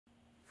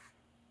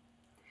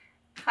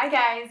Hi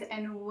guys,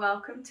 and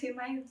welcome to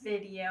my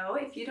video.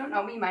 If you don't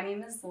know me, my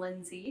name is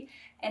Lindsay,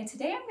 and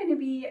today I'm going to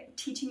be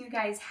teaching you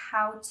guys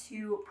how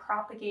to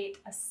propagate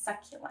a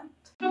succulent.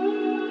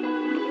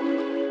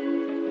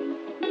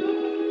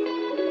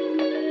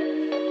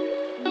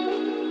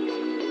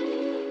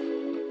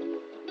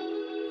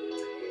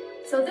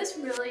 So this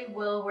really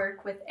will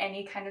work with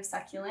any kind of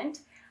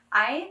succulent.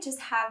 I just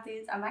have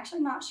these, I'm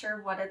actually not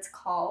sure what it's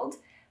called,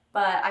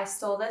 but I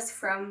stole this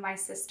from my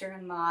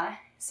sister-in-law.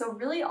 So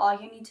really all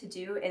you need to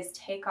do is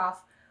take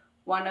off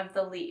one of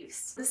the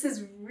leaves. This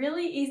is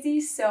really easy,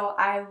 so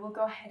I will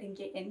go ahead and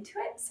get into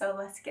it. So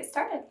let's get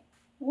started.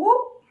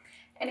 Woo!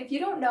 And if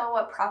you don't know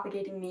what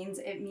propagating means,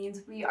 it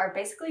means we are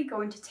basically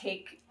going to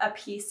take a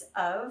piece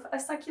of a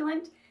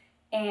succulent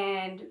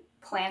and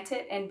plant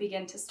it and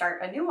begin to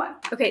start a new one.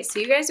 Okay, so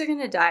you guys are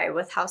gonna die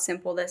with how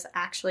simple this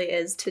actually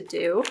is to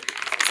do.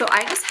 So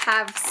I just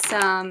have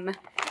some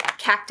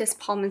cactus,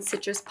 palm, and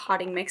citrus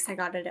potting mix. I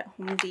got it at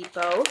Home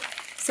Depot.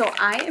 So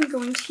I am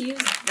going to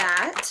use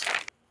that.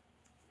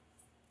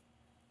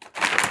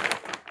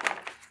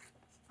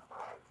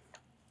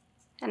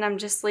 And I'm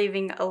just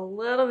leaving a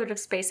little bit of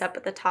space up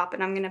at the top,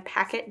 and I'm gonna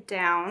pack it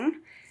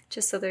down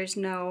just so there's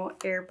no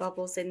air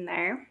bubbles in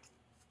there.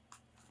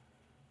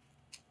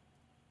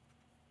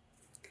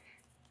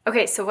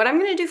 Okay, so what I'm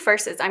gonna do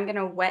first is I'm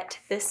gonna wet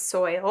this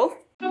soil.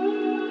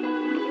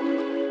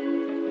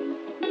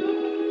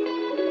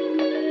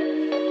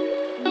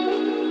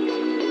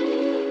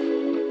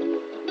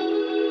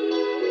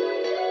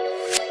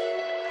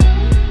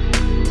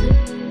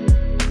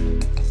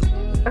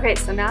 Okay,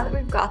 so now that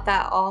we've got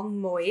that all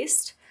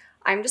moist,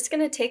 I'm just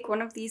gonna take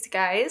one of these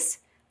guys,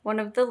 one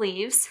of the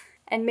leaves,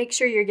 and make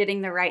sure you're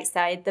getting the right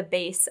side, the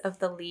base of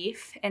the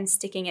leaf, and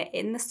sticking it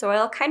in the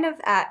soil, kind of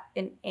at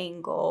an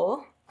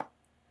angle.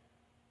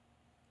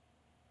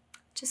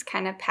 Just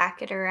kind of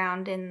pack it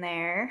around in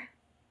there.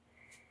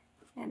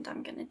 And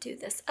I'm gonna do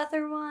this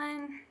other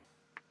one.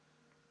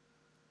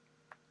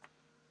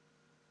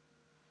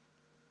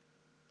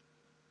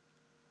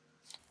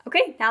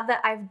 Okay, now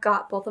that I've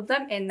got both of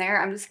them in there,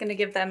 I'm just gonna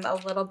give them a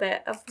little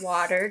bit of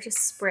water, just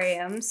spray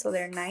them so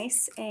they're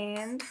nice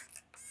and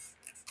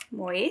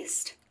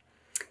moist.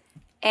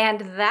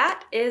 And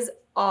that is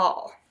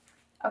all.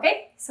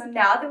 Okay, so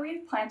now that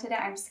we've planted it,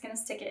 I'm just gonna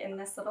stick it in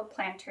this little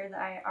planter that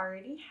I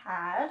already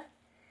had.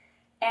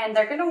 And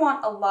they're gonna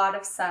want a lot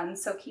of sun,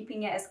 so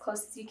keeping it as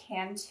close as you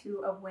can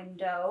to a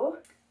window.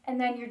 And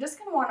then you're just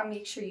gonna wanna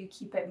make sure you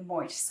keep it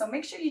moist. So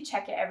make sure you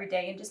check it every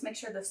day and just make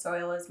sure the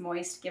soil is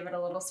moist. Give it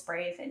a little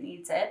spray if it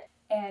needs it.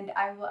 And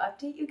I will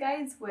update you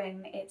guys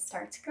when it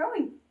starts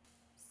growing.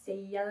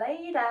 See ya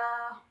later.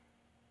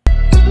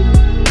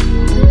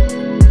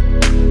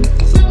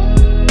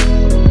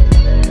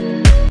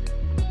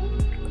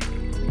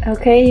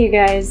 Okay, you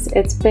guys,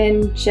 it's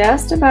been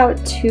just about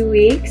 2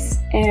 weeks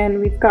and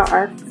we've got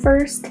our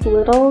first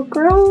little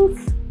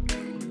growth.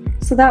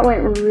 So that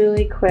went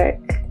really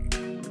quick.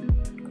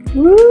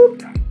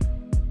 Whoop!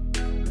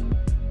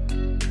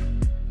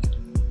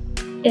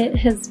 It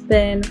has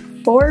been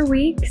 4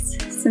 weeks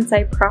since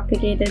I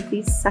propagated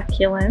these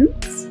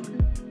succulents,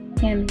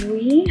 and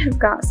we have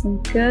got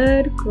some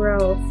good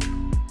growth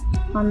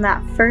on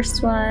that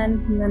first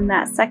one, and then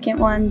that second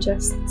one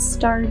just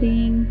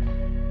starting.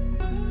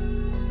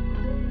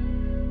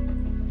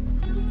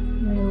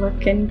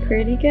 Looking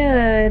pretty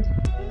good.